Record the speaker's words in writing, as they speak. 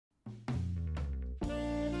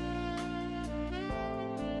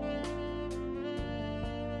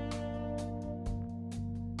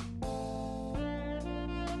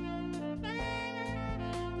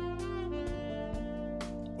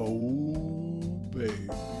Oh, baby.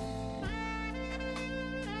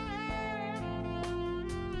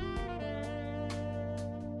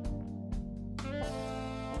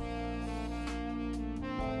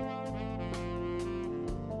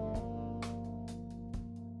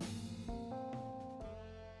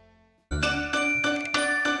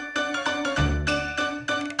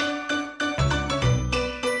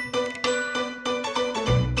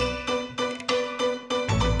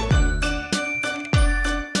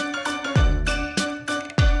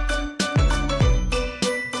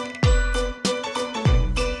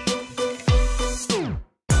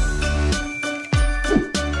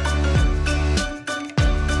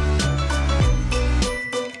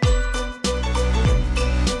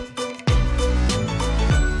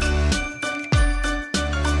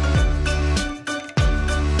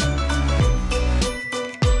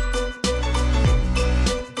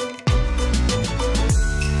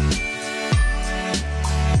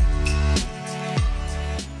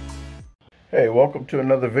 Hey, welcome to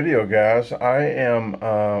another video, guys. I am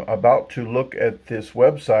about to look at this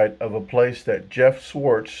website of a place that Jeff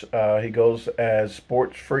Schwartz, he goes as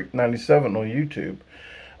Sports Freak 97 on YouTube.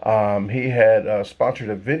 He had sponsored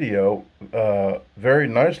a video, very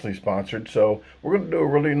nicely sponsored, so we're going to do a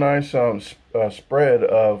really nice spread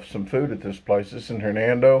of some food at this place. It's in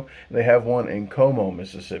Hernando, and they have one in Como,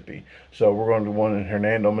 Mississippi. So we're going to do one in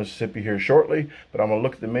Hernando, Mississippi here shortly, but I'm going to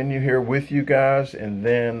look at the menu here with you guys, and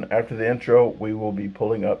then after the intro, we will be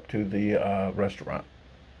pulling up to the restaurant.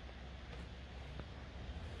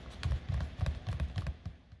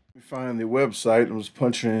 Find the website. I was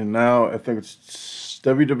punching in now. I think it's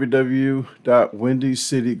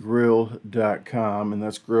www.wendycitygrill.com, and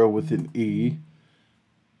that's grill with an E.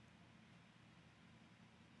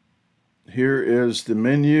 Here is the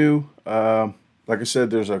menu. Like I said,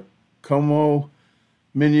 there's a Como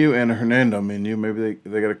menu and a Hernando menu. Maybe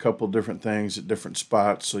they got a couple different things at different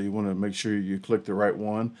spots, so you want to make sure you click the right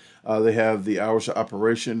one. They have the hours of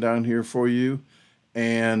operation down here for you,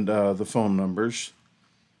 and the phone numbers.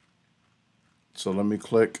 So let me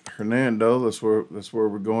click Hernando. That's where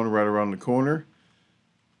we're going, right around the corner.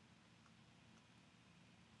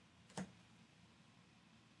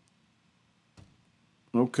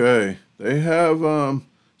 Okay, they have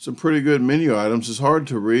some pretty good menu items. It's hard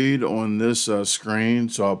to read on this screen,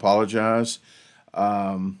 so I apologize.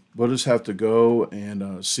 We'll just have to go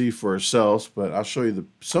and see for ourselves, but I'll show you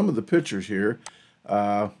some of the pictures here.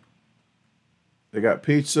 They got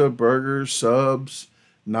pizza, burgers, subs,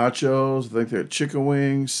 nachos. I think they're chicken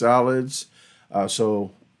wings, salads.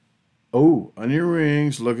 Oh, onion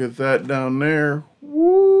rings. Look at that down there.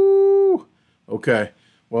 Woo! Okay.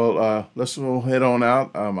 Well, let's go head on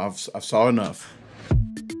out. I've saw enough.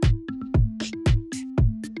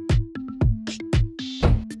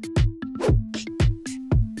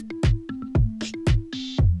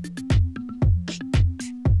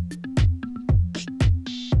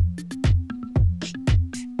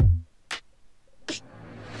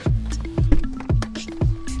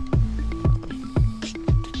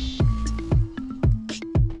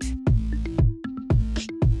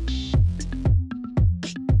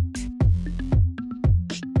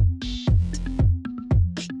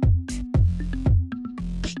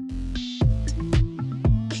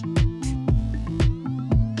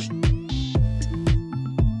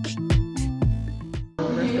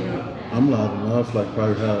 I'm loud enough, like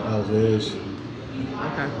probably how it is. Okay.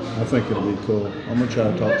 I think it'll be cool. I'm gonna try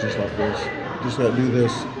to talk just like this. Just gotta do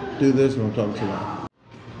this, and I'm talking too loud.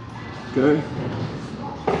 Okay.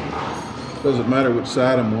 Doesn't matter which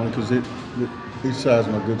side I'm on, because each side's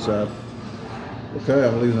my good side. Okay,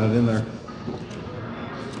 I'm leaving that in there.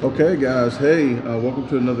 Okay, guys. Hey, welcome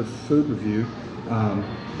to another food review. And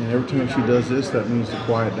every time she does this, that means to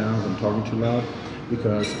quiet down if I'm talking too loud,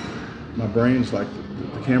 because my brain's like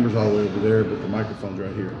the camera's all the way over there, but the microphone's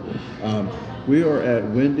right here. We are at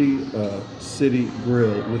Windy City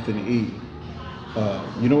Grill with an E.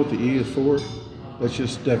 You know what the E is for? That's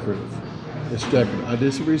just decorative. It's decorative. I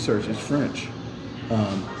did some research. It's French.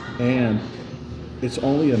 And it's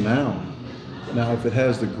only a noun. Now, if it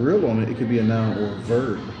has the grill on it, it could be a noun or a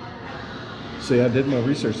verb. See, I did my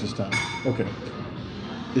research this time. Okay.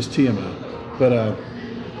 It's TMI. But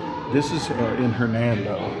this is in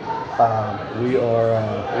Hernando.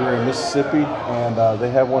 We're in Mississippi, and they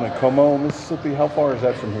have one in Como, Mississippi. How far is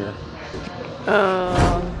that from here?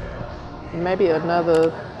 Maybe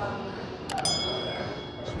another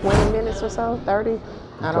 20 minutes or so, 30. Okay.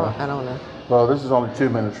 I don't know. Well, this is only 2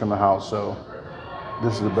 minutes from the house, so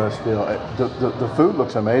this is the best deal. The food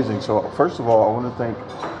looks amazing. So first of all, I want to thank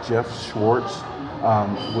Jeff Schwartz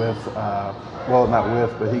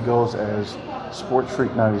but he goes as Sports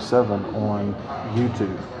Freak 97 on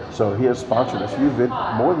YouTube. So he has sponsored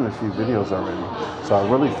more than a few videos already. So I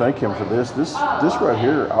really thank him for this. This right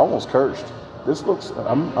here, I almost cursed. This looks,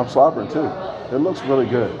 I'm slobbering too. It looks really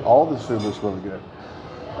good. All this food looks really good.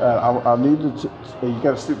 I need to, you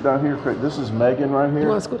got to stoop down here. This is Megan right here. You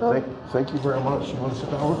want to scoot over? Thank you very much. You want to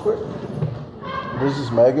sit down real quick? This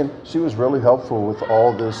is Megan. She was really helpful with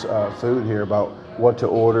all this food here about what to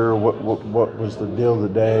order, what was the deal of the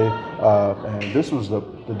day. And this was the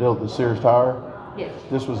deal of the Sears Tower. Yes.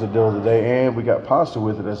 This was the deal of the day, and we got pasta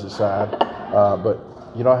with it as a side. But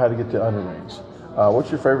you know how to get the onion rings. What's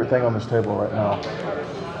your favorite thing on this table right now?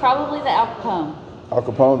 Probably the Al Capone. Al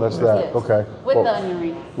Capone, that's that. Yes. Okay. With the onion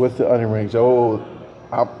rings. With the onion rings. Oh,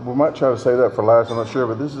 we might try to say that for last. I'm not sure,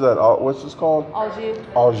 but this is that. What's this called? Au jus.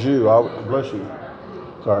 Au jus. Bless you.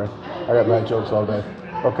 Sorry, I got bad jokes all day.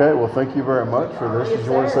 Okay, well, thank you very much for this. Did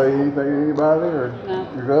you want to say anything to anybody, or no?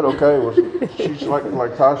 You're good. Okay. Well, she's like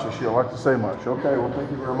Tasha. She don't like to say much. Okay. Well,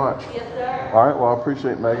 thank you very much. Yes, sir. All right. Well, I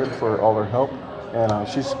appreciate Megan for all her help, and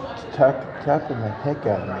she's tapping the heck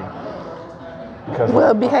out of me.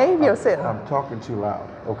 Well, behave yourself. I'm talking too loud.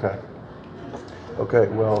 Okay. Okay.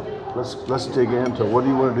 Well, let's dig into what do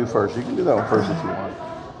you want to do first. You can do that one first if you want.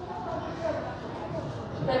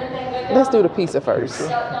 Let's do the pizza first.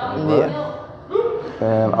 Yeah.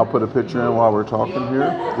 And I'll put a picture in while we're talking here.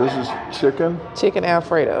 This is chicken Chicken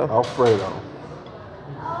Alfredo. Alfredo.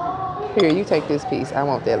 Here, you take this piece. I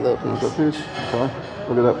want that little piece. That piece. Okay.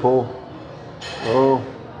 Look at that pull. Oh,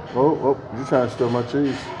 you're trying to steal my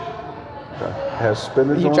cheese. Okay. It has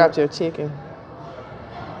spinach on You it. dropped your chicken.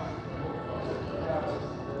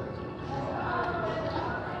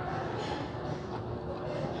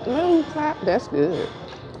 That's good.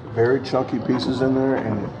 Very chunky pieces in there,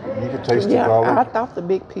 and you can taste the Yeah, garlic. I thought the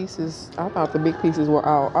big pieces were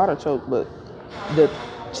all artichoke, but the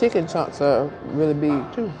chicken chunks are really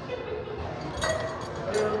big too.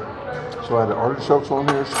 So I had the artichokes on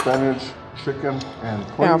here, spinach, chicken, and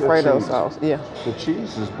plenty Alfredo of cheese. sauce, yeah. The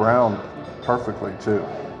cheese is browned perfectly too.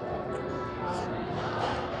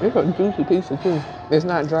 It's a juicy pizza too. It's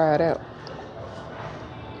not dried out.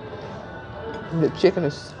 The chicken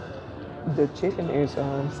is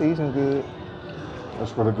seasoned good.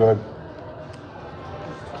 That's really good.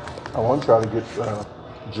 I want to try to get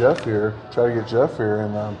Jeff here.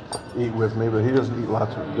 And eat with me, but he doesn't eat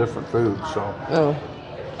lots of different foods, so. Oh.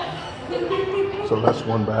 So that's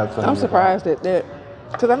one bad thing. I'm surprised at that.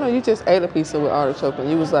 Because I know you just ate a pizza with artichoke and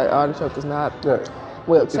you was like, artichoke is not,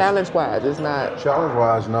 well, challenge-wise, it's not.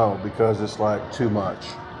 Challenge-wise, no, because it's like too much.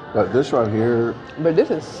 But this right here. But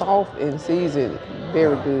this is soft and seasoned,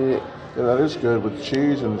 very good. Yeah, that is good with the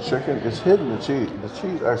cheese and the chicken. It's hidden the cheese. The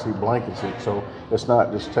cheese actually blankets it, so it's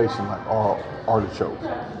not just tasting like all artichoke.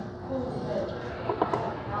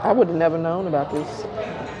 I would have never known about this.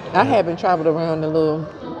 I haven't traveled around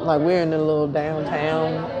we're in the little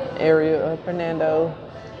downtown area of Hernando,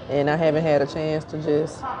 and I haven't had a chance to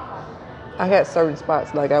I got certain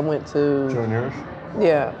spots, like I went to... Juniors?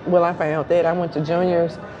 Yeah, well, I found that. I went to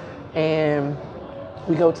Juniors, and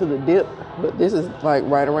we go to the dip, but this is like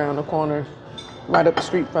right around the corner, right up the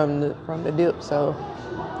street from the dip, so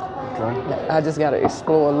Okay. I just got to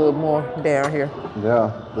explore a little more down here.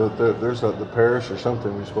 Yeah, there's the parish or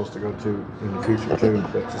something we're supposed to go to in the future too.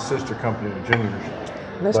 That's a sister company of Juniors.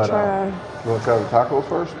 Let's try. You want to try the tacos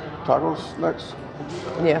first? Tacos next?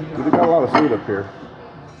 Yeah. We got a lot of food up here.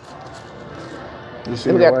 You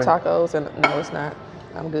see We your got way? tacos, and no, it's not.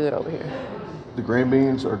 I'm good over here. The green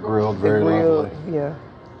beans are grilled The very grilled, lovely. yeah.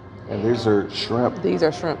 And these are shrimp These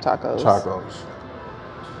are shrimp tacos. tacos.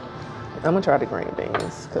 I'm gonna try the green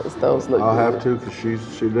beans because those look I'll good. have to because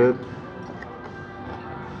she did.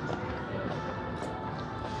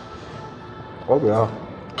 Oh yeah,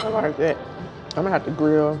 I like that. I'm gonna have to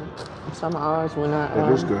grill some of ours when I.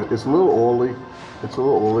 it is good. It's a little oily. It's a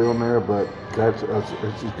little oily on there, but it's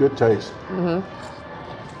a good taste. Mhm.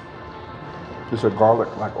 Just a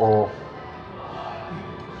garlic like oil.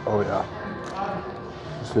 Oh yeah.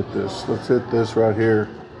 Let's hit this. Let's hit this right here.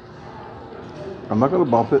 I'm not gonna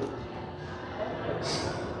bump it.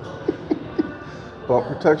 Bump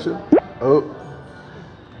protection. Oh.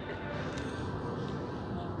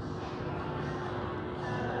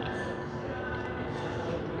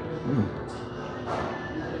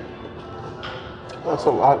 That's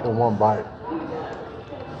a lot in one bite.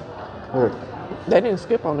 Look, They didn't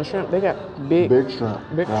skip on the shrimp. They got big shrimp.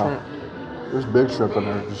 Big Now, shrimp. There's big shrimp in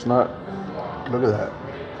there. It's not. Look at that.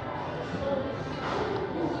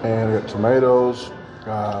 And we got tomatoes,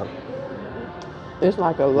 It's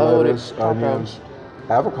like a loaded lettuce, taco. onions,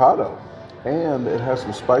 avocado, and it has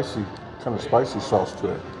some spicy, kind of spicy sauce to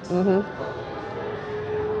it.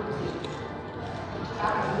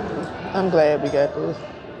 I'm glad we got this.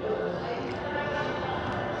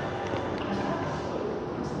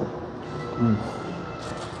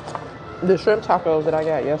 The shrimp tacos that I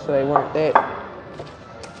got yesterday weren't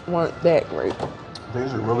that great.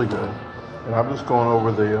 These are really good. And I'm just going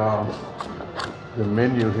over the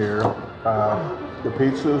menu here. The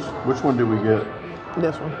pizzas, which one did we get?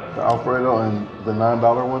 This one. The Alfredo and the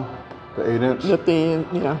 $9 one? The 8-inch? The thin,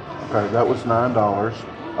 yeah. Okay, that was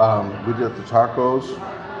 $9. We did the tacos.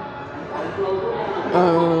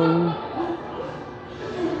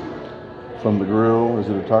 From the grill, is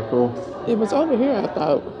it a taco? It was over here, I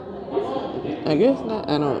thought. I guess not.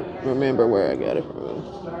 I don't remember where I got it from.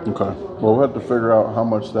 Okay. Well, we'll have to figure out how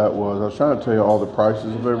much that was. I was trying to tell you all the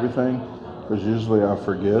prices of everything, because usually I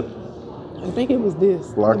forget. I think it was this.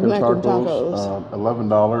 Blackened Blackened tacos.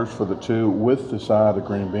 $11 for the two with the side of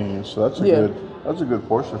green beans. So that's a good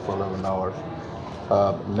portion for $11.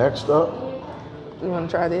 Next up. You want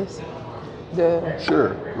to try this?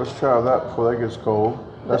 Sure. Let's try that before that gets cold.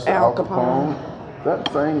 That's the Al Capone. That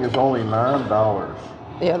thing is only $9.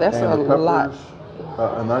 Yeah, that's and a the peppers, lot.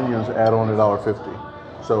 And onions add on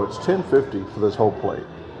 $1.50. So it's $10.50 for this whole plate.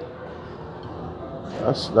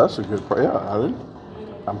 That's a good price. Yeah,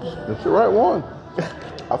 it's the right one.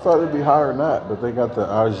 I thought it'd be higher than that, but they got the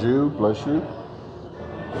au jus, bless you.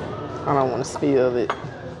 I don't want to spill it.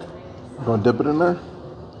 You gonna dip it in there?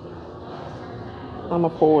 I'm gonna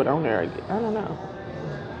pour it on there again. I don't know.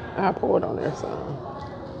 I'll pour it on there some.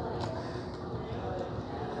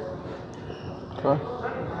 Okay.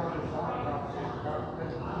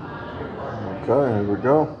 Okay, here we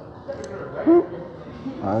go. Whoop.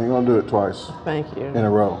 I ain't gonna do it twice. Thank you. In a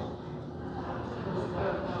row.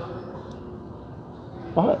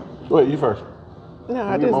 What? Wait, you first. No,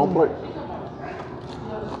 I get just. my own plate.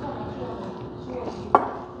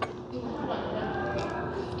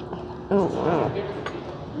 Oh wow.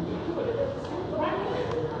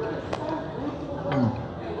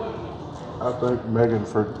 I thank Megan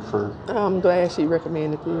for I'm glad she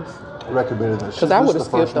recommended this. recommending this. Because I would have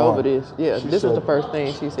skipped over one. this. Yeah, She this was said- the first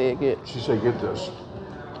thing she said get. She said, "Get this."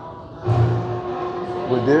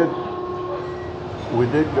 We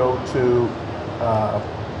did go to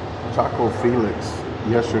Taco Felix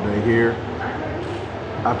yesterday here.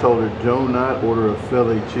 I told her, "Do not order a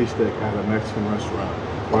Philly cheesesteak at a Mexican restaurant,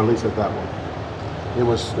 or at least at that one." It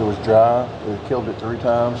was dry. They killed it 3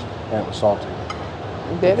 times, and it was salty.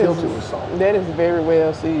 That Killed it with salt. that is very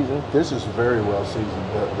well seasoned. This is very well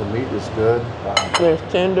seasoned. The meat is good. It's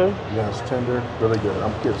tender. Yeah, it's tender, really good.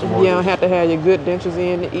 I'm getting some more. You don't have to have your good dentures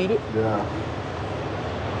in to eat it. Yeah.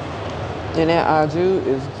 And that au jus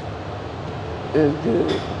is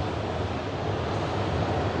good.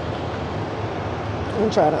 I'm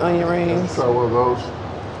gonna try the onion rings. Let's try one of those.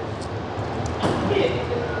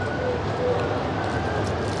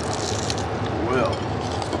 Well,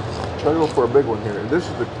 try to go for a big one here. This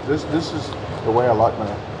is the way I like my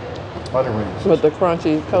onion rings. With the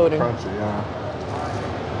crunchy coating. Crunchy, yeah.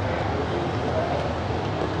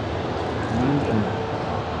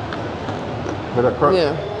 Hear that crunch?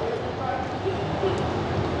 Yeah.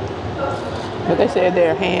 But they said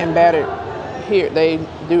they're hand battered here. They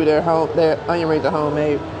do their onion rings are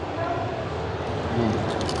homemade.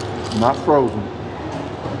 Not frozen.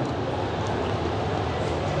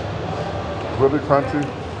 Really crunchy.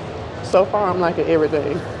 So far, I'm liking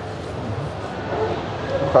everything.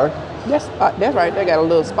 Okay. That's right. They got a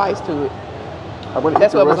little spice to it. I'm gonna eat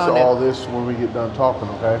That's the what was rest on of there. all this when we get done talking,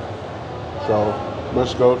 okay? So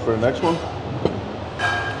let's go for the next one.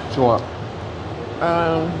 What you want?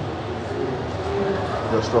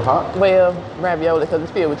 That's still hot? Well, ravioli because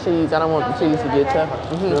it's filled with cheese. I don't want the cheese to get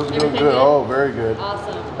tough. Feels good, good. Oh, very good.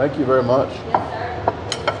 Awesome. Thank you very much. Y'all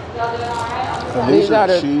doing all right? And These are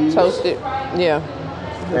the cheese, toasted. Yeah.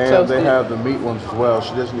 and toasted. they have the meat ones as well.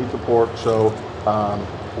 She doesn't eat the pork, so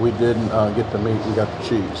we didn't get the meat. We got the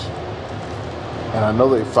cheese. And I know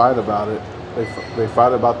they fight about it. They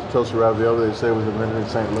fight about the toasted ravioli. They say it was invented in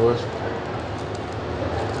St. Louis.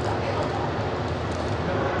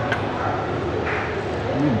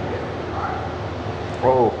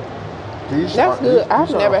 Oh, these That's are, good. These, I've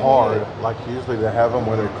these never are had hard. it. Like usually they have them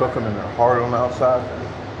where they cook them and they're hard on the outside.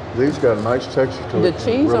 These got a nice texture to The it.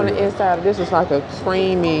 cheese Really on the good. inside of this is like a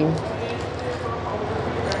creamy.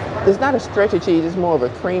 It's not a stretchy cheese. It's more of a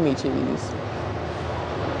creamy cheese.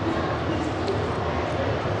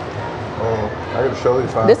 Oh, I gotta show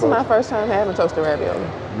these. This is my first time having toasted ravioli.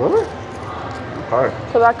 Really? All right.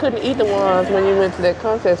 Because I couldn't eat the ones when you went to that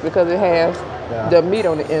contest because it has the meat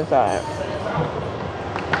on the inside.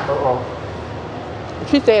 Uh-oh.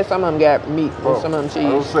 She said some of them got meat and Oh, some of them I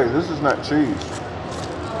will cheese. say, this is not cheese.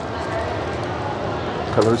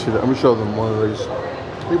 Okay, let me see that. Let me show them one of these.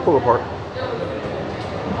 You pull apart.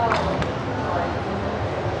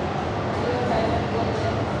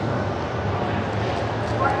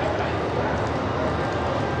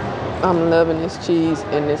 I'm loving this cheese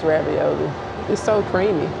and this ravioli. It's so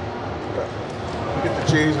creamy. Okay. You get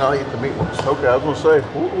the cheese and I'll eat the meat ones. Okay, I was gonna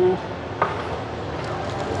say. Ooh.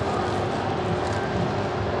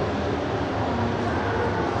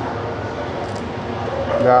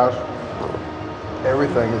 Guys,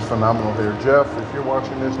 everything is phenomenal here. Jeff, if you're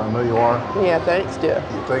watching this, I know you are. Yeah, thanks, Jeff.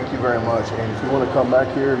 Thank you very much. And if you want to come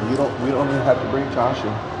back here, we don't even have to bring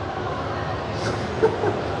Tasha.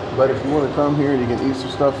 But if you want to come here and you can eat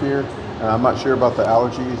some stuff here, and I'm not sure about the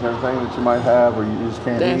allergies and everything that you might have or you just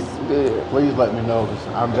can't eat. That's good. Please let me know because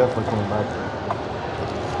I'm definitely coming back here.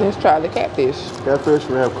 Let's try the catfish. Catfish,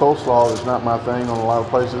 we have coleslaw. It's not my thing on a lot of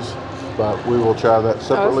places, but we will try that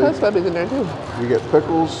separately. Oh, hush puppies in there too. You get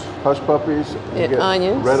pickles, hush puppies, you get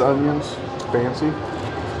onions. red onions, fancy.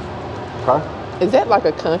 Okay. Is that like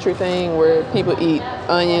a country thing where people eat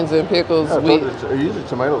onions and pickles? Yeah, usually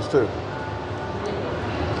tomatoes too.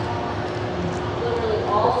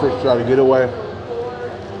 The fish try to get away.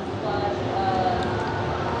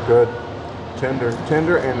 Good. Tender,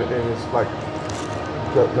 and it's like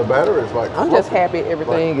the batter is like. I'm just happy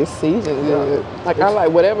everything is seasoned good. Like I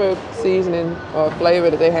like whatever seasoning or flavor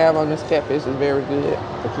that they have on this catfish is very good.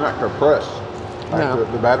 It's not compressed. Like No.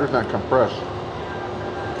 the batter's not compressed.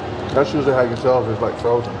 That's usually how you can tell if it's like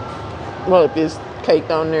frozen. Well, if it's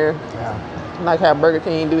caked on there, Yeah. like how Burger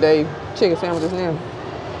King do they chicken sandwiches now.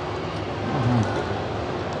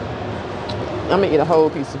 I'm gonna eat a whole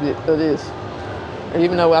piece of this. And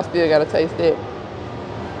even though I still gotta taste it,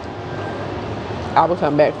 I will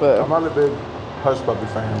come back for. I'm not a big hush puppy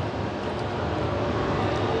fan.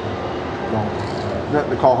 No.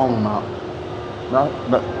 Nothing to call home about. No,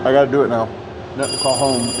 I gotta do it now. Nothing to call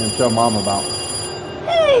home and tell mom about.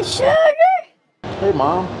 Hey, sugar. Hey,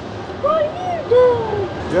 mom. What are you doing?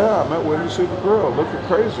 Yeah, I met Windy City Grill. Looking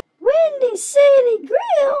crazy. Windy City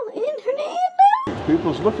Grill in Hernando?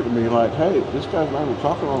 People's looking at me like, hey, this guy's not even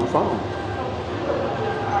talking on the phone.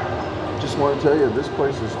 Just want to tell you, this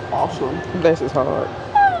place is awesome. This is hard.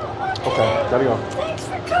 Oh, Okay, gotta go. thanks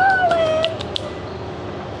for calling.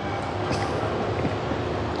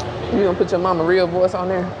 You gonna put your mama real voice on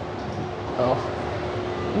there? Oh.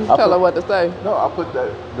 You tell her what to say. No, I put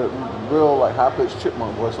the real like high-pitched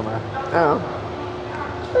chipmunk voice on there. Oh.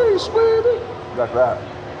 Hey, sweetie. Like that.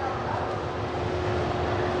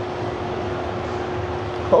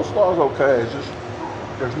 Coleslaw's okay. It's just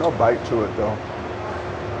there's no bite to it though.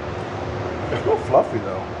 It's real fluffy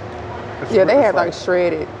though. Yeah, they had like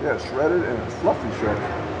shredded. Yeah, it's shredded and it's fluffy shredded.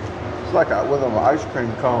 It's like with an ice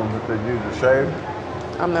cream cone that they use to shave.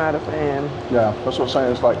 I'm not a fan. Yeah, that's what I'm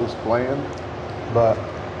saying. It's like it's bland, but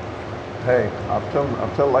hey, I'm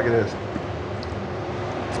telling like it is.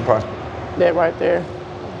 Okay. That right there.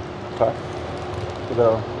 Okay. Put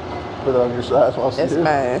that on your side while I sit That's here.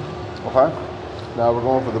 mine. Okay. Now we're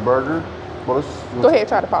going for the burger. Well, Go ahead,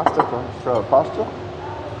 try the pasta. Okay, let's try the pasta.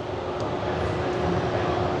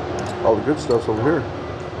 All the good stuff's over here.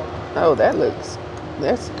 Oh,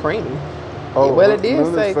 that's creamy. Oh, well, it did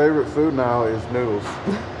Luna's say. favorite food now is noodles.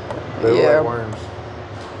 They Yeah. like worms.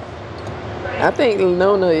 I think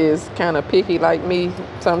Luna is kind of picky like me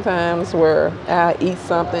sometimes, where I eat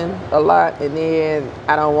something a lot and then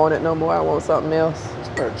I don't want it no more. I want something else.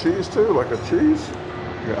 Got cheese too, like a cheese.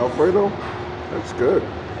 Yeah, Alfredo. That's good.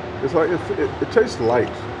 It's like it tastes light.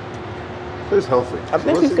 It tastes healthy. I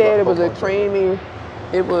think she said it was a creamy.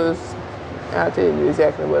 It was. I'll tell you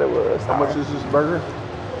exactly what it was. How much is this burger?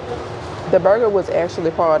 The burger was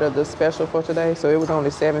actually part of the special for today, so it was only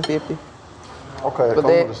 $7.50. Okay, it For comes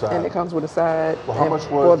that, with a side. and it comes with a side. Well, how And much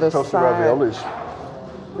for was the toasted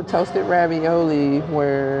raviolis? The toasted ravioli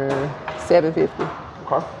were $7.50.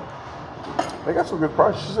 Okay. They got some good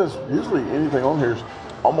prices. She says usually anything on here is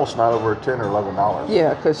almost not over $10 or $11.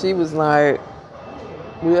 Yeah, because she was like,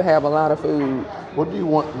 we'll have a lot of food. What do you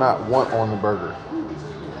not want on the burger?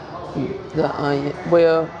 The onion.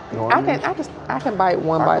 Well, No I onions? can bite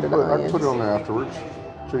one bite of the I can onions. put it on there afterwards.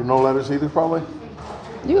 So you no lettuce either, probably?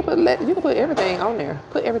 You can put everything on there.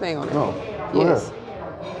 Put everything on there. No. Go Yes.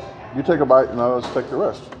 ahead. You take a bite and I'll just take the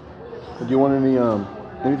rest. Do you want any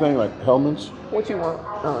anything like Hellman's? What you want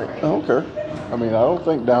on it? I don't care. I mean, I don't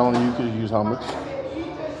think down on you could use Hellman's.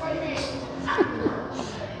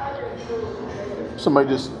 Somebody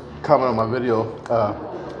just commented on my video.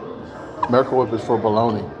 Miracle Whip is for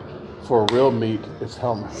bologna. For real meat, it's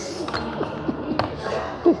Hellman's.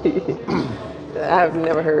 I've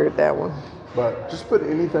never heard that one. But just put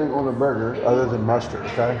anything on the burger other than mustard,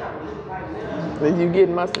 okay? Did you get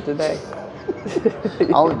mustard today? I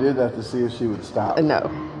only did that to see if she would stop. No.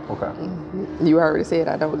 Okay. You already said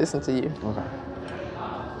I don't listen to you. Okay.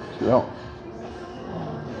 She don't.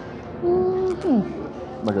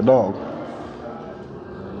 Like a dog.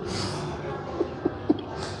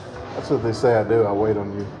 That's what they say I do. I wait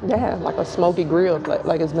on you. Yeah, like a smoky grill,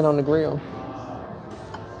 like it's been on the grill.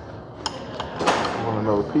 You want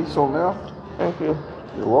another piece on there? Thank you.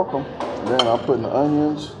 You're welcome. And then I'm putting the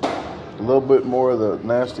onions, a little bit more of the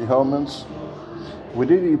nasty humans. We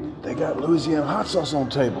did eat, they got Louisiana hot sauce on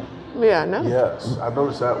the table. Yeah, I know. Yes, I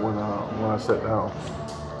noticed that when I sat down.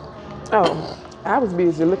 Oh, I was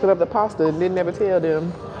busy looking up the pasta and didn't ever tell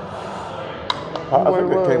them. I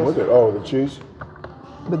think it came with it. Oh, the cheese?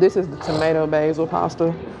 But this is the tomato basil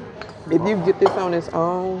pasta. If you get this on its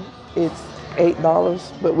own, it's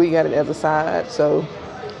 $8, but we got it as a side, so.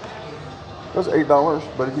 That's $8,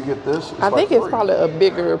 but if you get this, it's I think it's free. probably a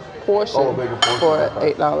bigger portion, Oh, a bigger portion for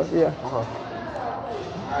okay. $8, yeah.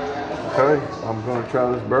 Okay, I'm gonna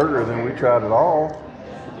try this burger, then we tried it all.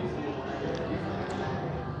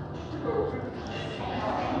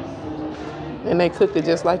 And they cooked it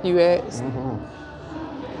just like you asked.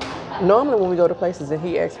 Normally when we go to places and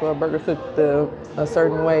he asks for a burger cooked a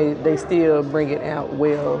certain way, they still bring it out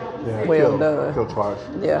well done. Kill twice.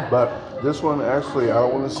 Yeah. But this one actually, I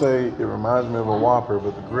don't want to say it reminds me of a Whopper,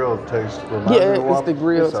 but the grill taste reminds me of a Whopper. It's the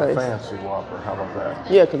grill it's taste. It's a fancy Whopper. How about that?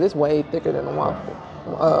 Yeah, because it's way thicker than a Whopper.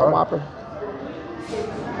 Whopper.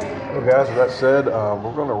 Well, guys, with that said,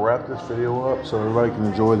 we're going to wrap this video up so everybody can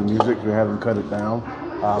enjoy the music. We haven't cut it down,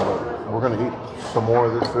 but we're going to eat some more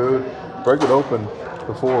of this food. Break it open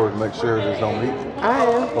before to make sure there's no meat. I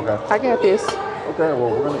am. Okay. I got this. Okay, well,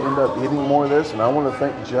 we're going to end up eating more of this, and I want to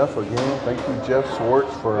thank Jeff again. Thank you, Jeff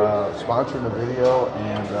Schwartz, for sponsoring the video,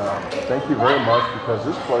 and thank you very much because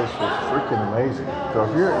this place was freaking amazing. So if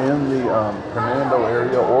you're in the Hernando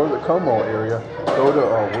area or the Como area, go to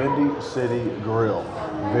Windy City Grill.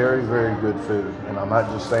 Very, very good food, and I'm not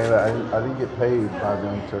just saying that. I didn't get paid by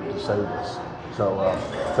them to say this. So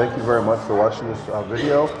thank you very much for watching this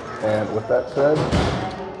video, and with that said,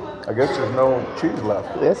 I guess there's no cheese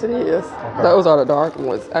left. Yes, it is. Okay. Those are the dark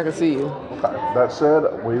ones. I can see you. Okay. That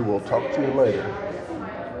said, we will talk to you later.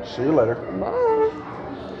 See you later. Bye.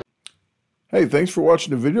 Hey, thanks for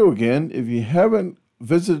watching the video again. If you haven't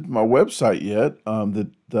visited my website yet,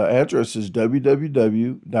 the address is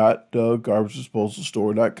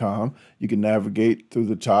www.DaGarbageDisposalstore.com. You can navigate through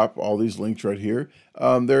the top, all these links right here.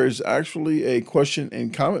 There is actually a question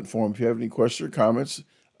and comment form. If you have any questions or comments,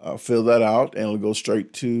 fill that out and it'll go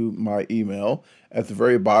straight to my email. At the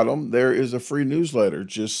very bottom, there is a free newsletter.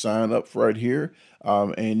 Just sign up right here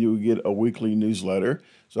and you'll get a weekly newsletter.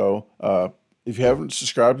 So if you haven't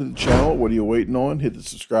subscribed to the channel, what are you waiting on? Hit the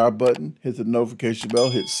subscribe button, hit the notification bell,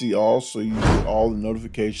 hit see all so you get all the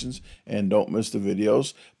notifications and don't miss the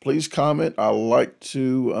videos. Please comment. I like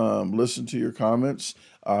to listen to your comments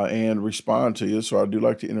and respond to you, so I do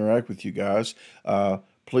like to interact with you guys.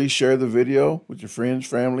 Please share the video with your friends,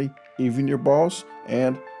 family, even your boss,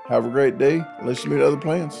 and have a great day. Let's meet other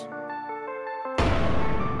plans.